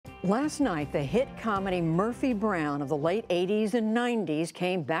Last night, the hit comedy Murphy Brown of the late 80s and 90s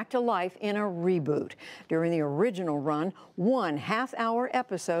came back to life in a reboot. During the original run, one half-hour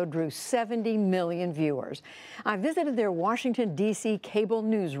episode drew 70 million viewers. I visited their Washington, D.C. cable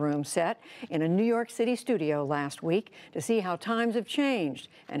newsroom set in a New York City studio last week to see how times have changed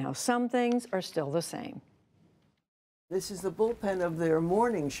and how some things are still the same. This is the bullpen of their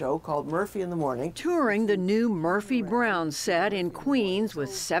morning show called Murphy in the Morning. Touring the new Murphy Brown set in Queens with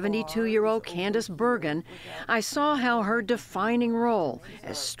 72-year-old Candice Bergen, I saw how her defining role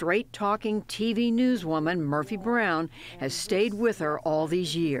as straight-talking TV newswoman Murphy Brown has stayed with her all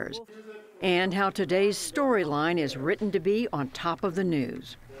these years, and how today's storyline is written to be on top of the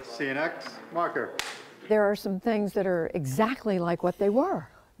news. CNX marker. There are some things that are exactly like what they were.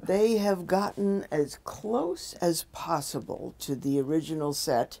 They have gotten as close as possible to the original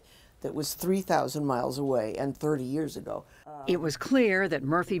set that was 3,000 miles away and 30 years ago. It was clear that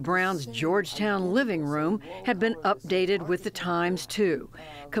Murphy Brown's Georgetown living room had been updated with the times, too,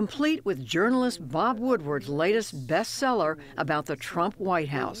 complete with journalist Bob Woodward's latest bestseller about the Trump White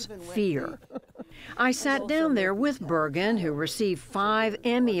House, Fear. I sat down there with Bergen, who received 5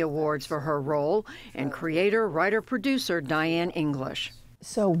 Emmy Awards for her role, and creator, writer, producer Diane English.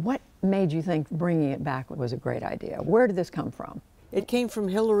 So what made you think bringing it back was a great idea? Where did this come from? It came from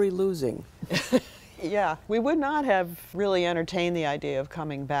Hillary losing. Yeah, we would not have really entertained the idea of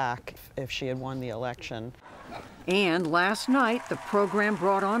coming back if she had won the election. And last night, the program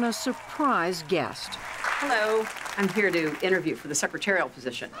brought on a surprise guest. Hello, I'm here to interview for the secretarial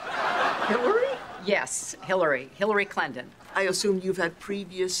position. Hillary? Yes, Hillary Clinton. I assume you've had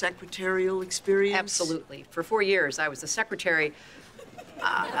previous secretarial experience? Absolutely. For 4 years, I was the secretary.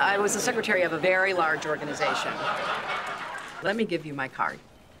 I was the secretary of a very large organization. Let me give you my card.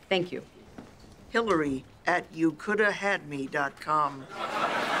 Thank you. Hillary at youcoulda-had-me.com.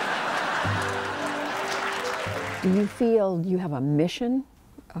 Do you feel you have a mission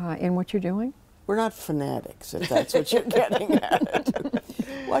in what you're doing? We're not fanatics, if that's what you're getting at.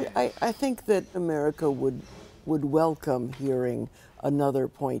 Well, I think that America would welcome hearing another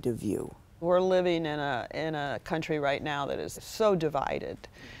point of view. We're living in a country right now that is so divided,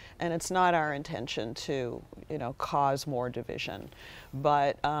 and it's not our intention to, cause more division.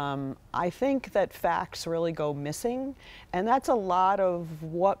 But I think that facts really go missing, and that's a lot of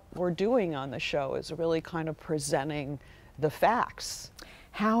what we're doing on the show, is really kind of presenting the facts.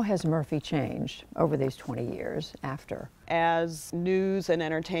 How has Murphy changed over these 20 years after? As news and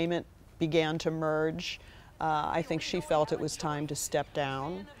entertainment began to merge, I think she felt it was time to step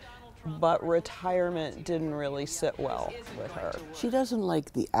down. But retirement didn't really sit well with her. She doesn't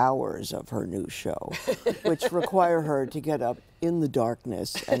like the hours of her new show, which require her to get up in the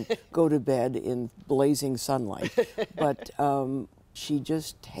darkness and go to bed in blazing sunlight. But she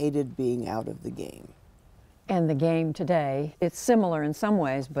just hated being out of the game. And the game today, it's similar in some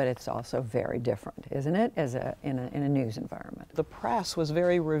ways, but it's also very different, isn't it, in a news environment? The press was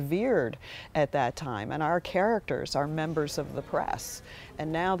very revered at that time, and our characters are members of the press.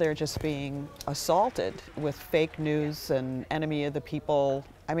 And now they're just being assaulted with fake news and enemy of the people.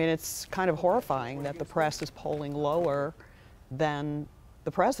 I mean, it's kind of horrifying that the press is polling lower than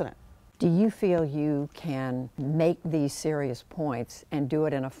the president. Do you feel you can make these serious points and do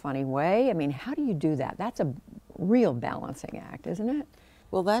it in a funny way? I mean, how do you do that? That's a real balancing act, isn't it?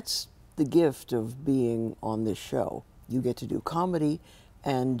 Well, that's the gift of being on this show. You get to do comedy,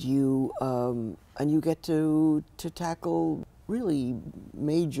 and you get to tackle really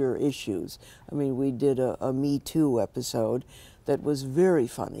major issues. I mean, we did a Me Too episode that was very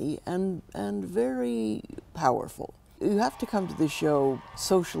funny and very powerful. You have to come to the show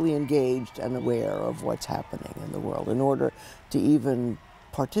socially engaged and aware of what's happening in the world in order to even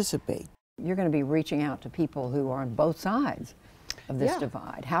participate. You're going to be reaching out to people who are on both sides of this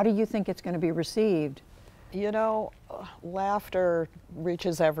divide. How do you think it's going to be received? Laughter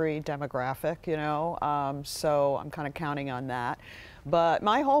reaches every demographic, so I'm kind of counting on that. But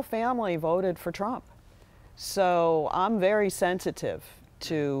my whole family voted for Trump. So I'm very sensitive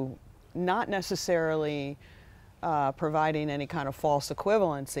to not necessarily providing any kind of false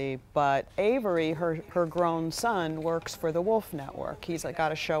equivalency, but Avery, her grown son, works for the Wolf Network. He's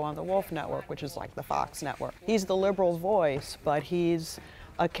got a show on the Wolf Network, which is like the Fox Network. He's the liberal voice, but he's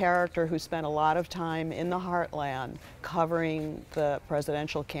a character who spent a lot of time in the heartland covering the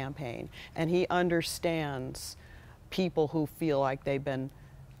presidential campaign, and he understands people who feel like they've been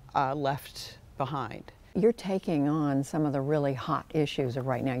left behind. You're taking on some of the really hot issues of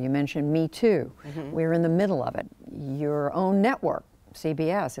right now. You mentioned Me Too. We're in the middle of it. Your own network,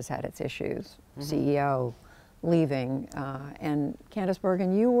 CBS, has had its issues. CEO leaving. And Candice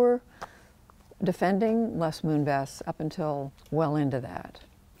Bergen, you were defending Les Moonves up until well into that.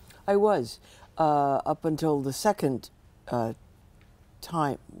 I was, up until the second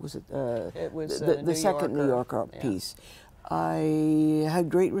time, was it? It was the second New Yorker piece. I had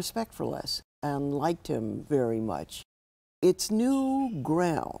great respect for Les and liked him very much. It's new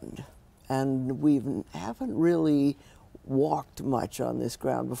ground, and we haven't really walked much on this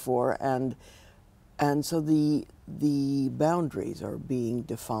ground before, and so the boundaries are being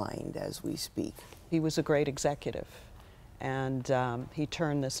defined as we speak. He was a great executive, and he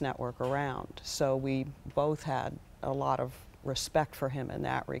turned this network around. So we both had a lot of respect for him in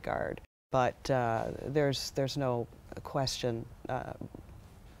that regard. But there's no question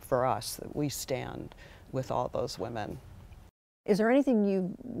for us that we stand with all those women. Is there anything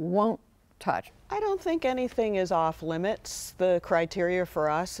you won't touch? I don't think anything is off limits. The criteria for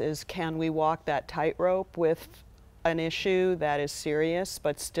us is, can we walk that tightrope with an issue that is serious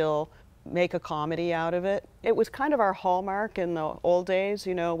but still make a comedy out of it? It was kind of our hallmark in the old days.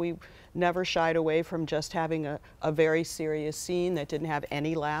 You know, we never shied away from just having a very serious scene that didn't have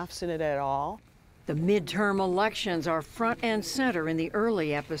any laughs in it at all. The midterm elections are front and center in the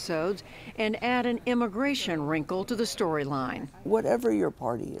early episodes and add an immigration wrinkle to the storyline. Whatever your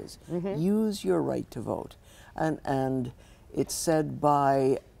party is, use your right to vote. And it's said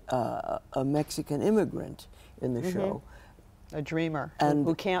by a Mexican immigrant in the show. A dreamer And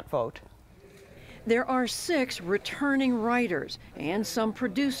who can't vote. There are 6 returning writers and some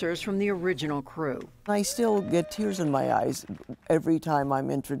producers from the original crew. I still get tears in my eyes every time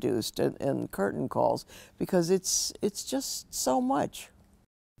I'm introduced in curtain calls, because it's just so much.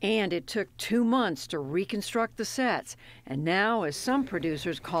 And it took 2 months to reconstruct the sets. And now, as some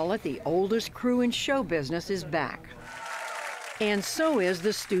producers call it, the oldest crew in show business is back. And so is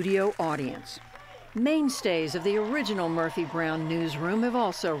the studio audience. Mainstays of the original Murphy Brown newsroom have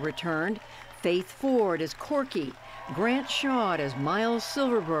also returned. Faith Ford as Corky, Grant Shaw as Miles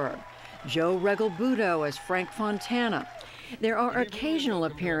Silverberg, Joe Regalbuto as Frank Fontana. There are occasional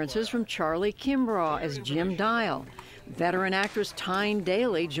appearances from Charlie Kimbrough as Jim Dial. Veteran actress Tyne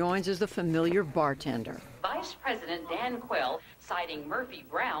Daly joins as the familiar bartender. Vice President Dan Quayle citing Murphy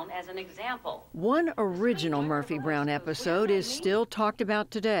Brown as an example. One original Murphy Brown episode is still talked about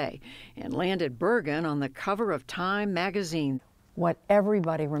today and landed Bergen on the cover of Time magazine. What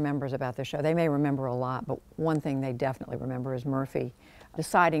everybody remembers about the show, they may remember a lot, but one thing they definitely remember is Murphy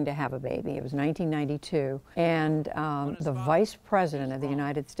deciding to have a baby. It was 1992, and the Vice President of the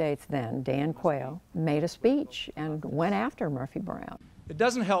United States then, Dan Quayle, made a speech and went after Murphy Brown. It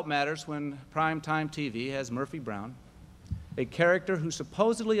doesn't help matters when primetime TV has Murphy Brown, a character who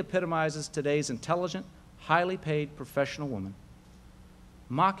supposedly epitomizes today's intelligent, highly paid professional woman,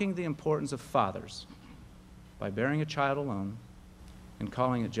 mocking the importance of fathers by bearing a child alone and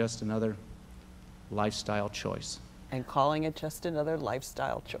calling it just another lifestyle choice. And calling it just another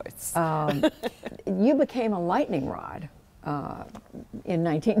lifestyle choice. You became a lightning rod in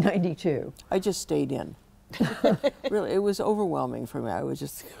 1992. I just stayed in. Really, it was overwhelming for me. I was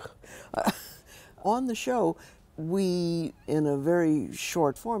just on the show. We, in a very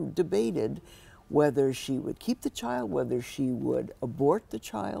short form, debated whether she would keep the child, whether she would abort the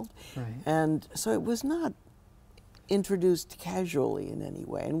child, and so it was not introduced casually in any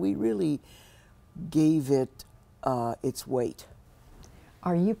way, and we really gave it its weight.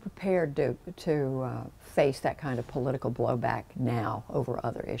 Are you prepared to face that kind of political blowback now over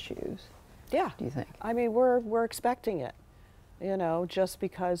other issues? Yeah. Do you think? I mean, we're expecting it, you know, just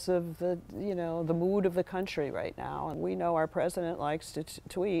because of the, you know, the mood of the country right now. And we know our president likes to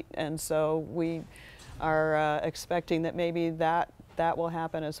tweet, and so we are expecting that maybe that will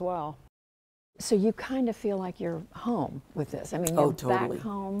happen as well. So you kind of feel like you're home with this. I mean, you're totally, back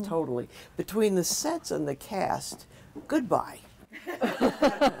home. Totally. Between the sets and the cast, goodbye. We're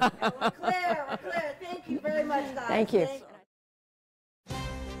clear. Thank you very much, guys. Thank you.